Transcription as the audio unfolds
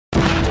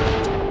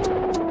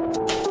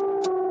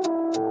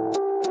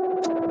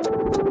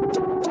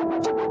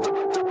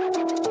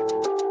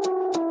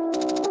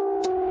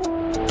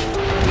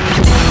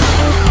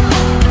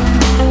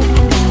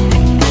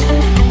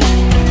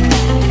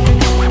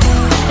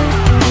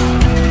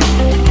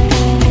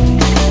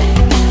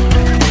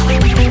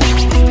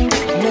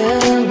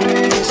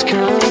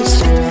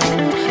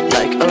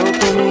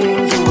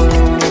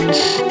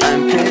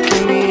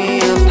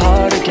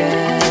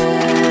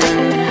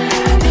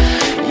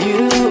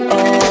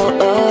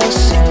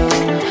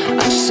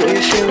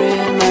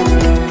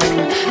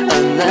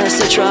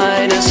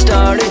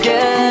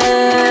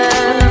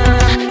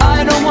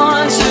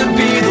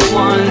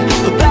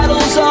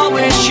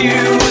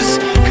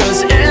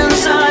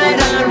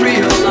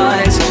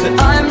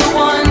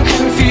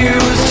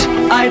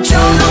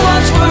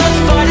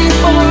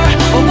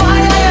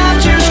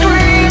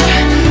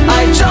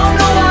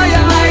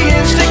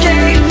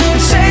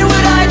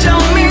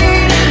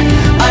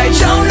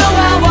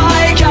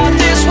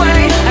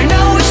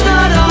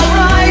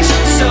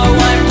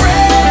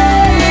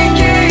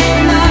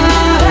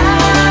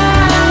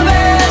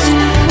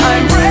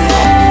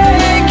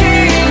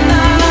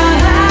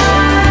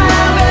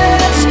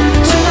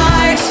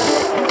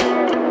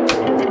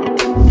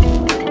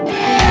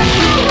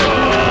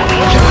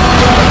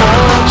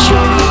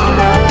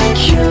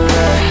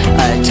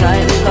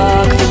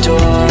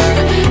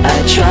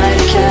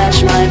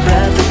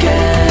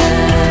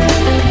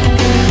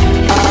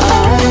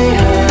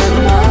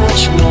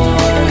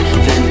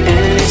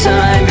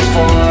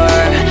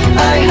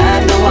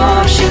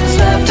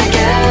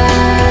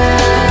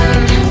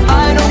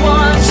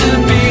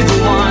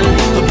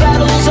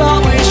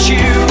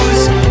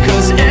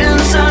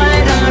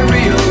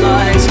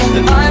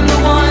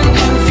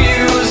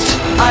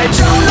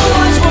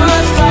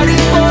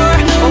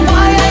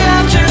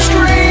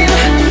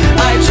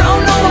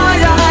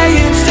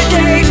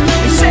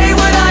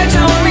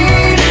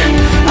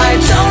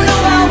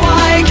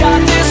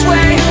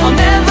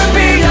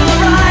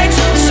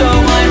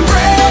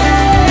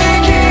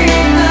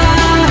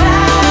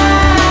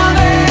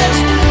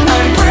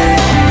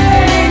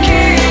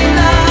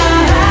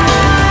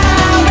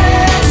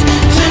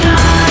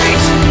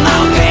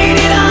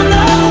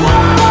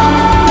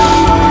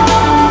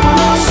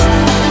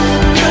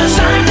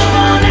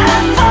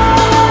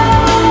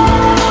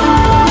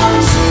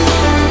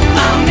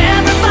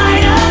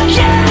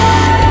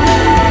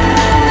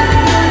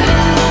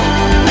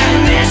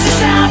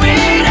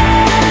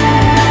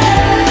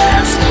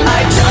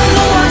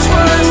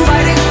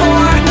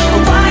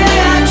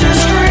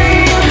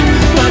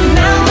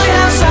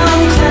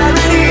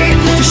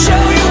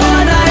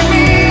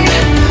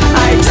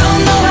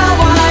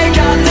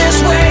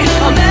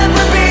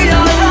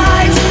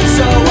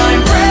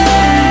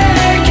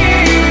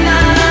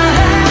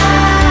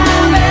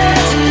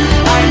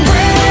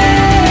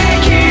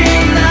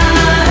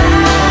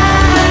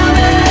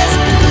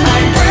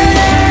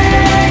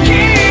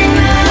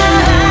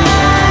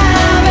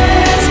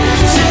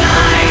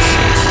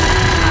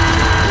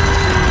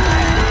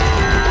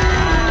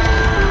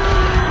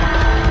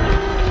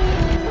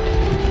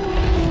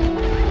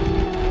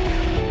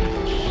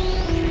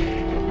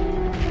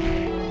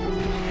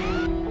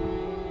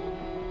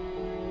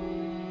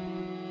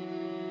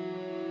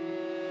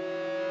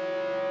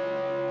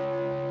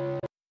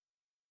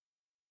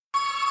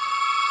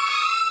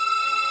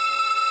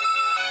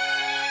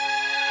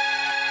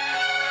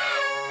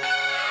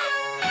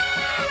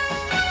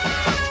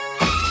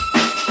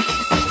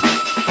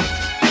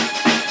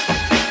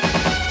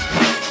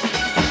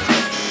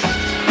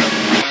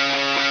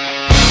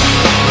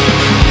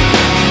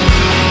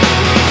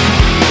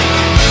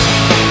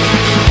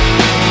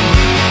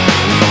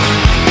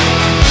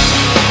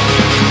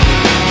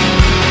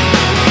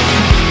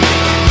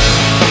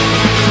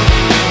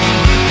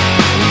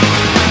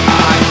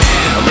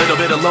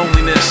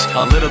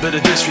A little bit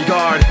of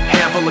disregard,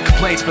 handful of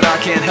complaints, but I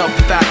can't help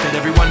the fact that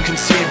everyone can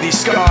see these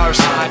scars.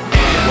 I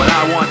am what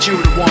I want you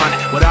to want,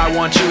 what I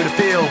want you to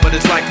feel, but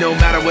it's like no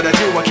matter what I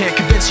do, I can't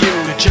convince you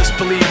to just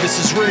believe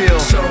this is real.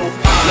 So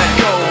let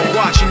go,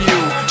 watching you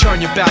turn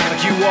your back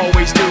like you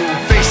always do.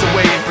 Face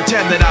away and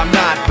pretend that I'm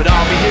not, but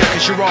I'll be here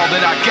cause you're all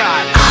that I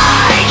got.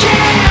 I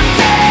can't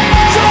feel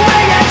the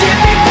way I did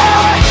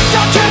before.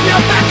 Don't turn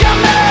your back on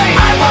me,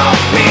 I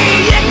won't be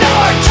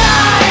ignored.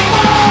 Time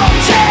won't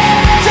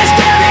change this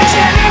damage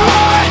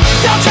anymore.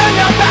 Don't turn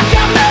your back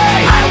on me,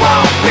 I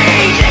won't be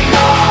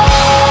ignored.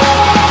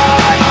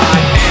 I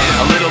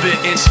am a little bit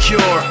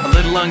insecure, a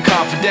little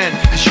unconfident,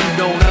 cause you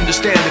don't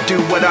understand to do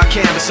what I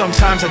can, but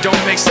sometimes I don't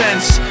make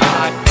sense.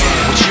 I am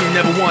what you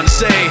never want to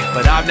say,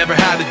 but I've never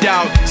had a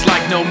doubt. It's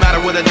like no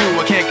matter what I do,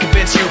 I can't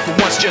convince you for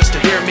once just to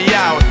hear me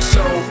out.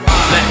 So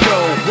let go,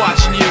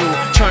 watching you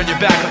turn your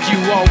back like you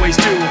always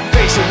do.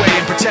 Face away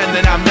and pretend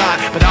that I'm not,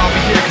 but I'll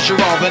be here cause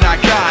you're all that I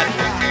got.